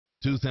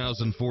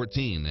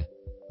2014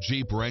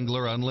 Jeep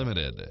Wrangler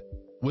Unlimited.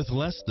 With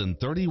less than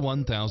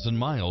 31,000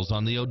 miles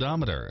on the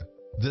odometer,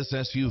 this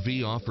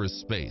SUV offers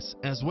space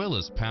as well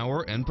as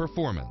power and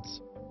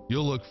performance.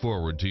 You'll look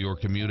forward to your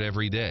commute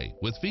every day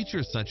with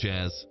features such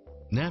as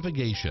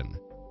navigation,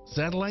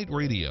 satellite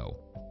radio,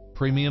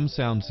 premium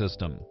sound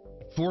system,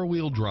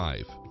 four-wheel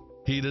drive,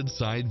 heated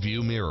side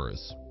view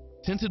mirrors,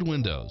 tinted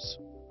windows,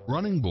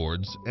 running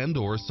boards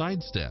and/or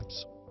side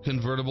steps,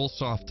 convertible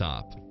soft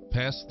top,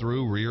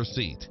 pass-through rear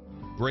seat,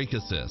 brake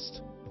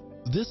assist.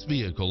 This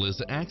vehicle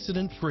is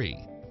accident-free,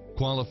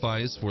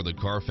 qualifies for the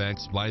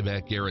Carfax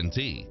buyback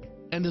guarantee,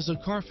 and is a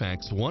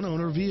Carfax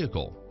one-owner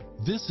vehicle.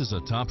 This is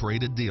a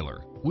top-rated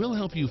dealer. We'll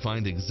help you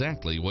find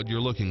exactly what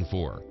you're looking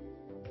for.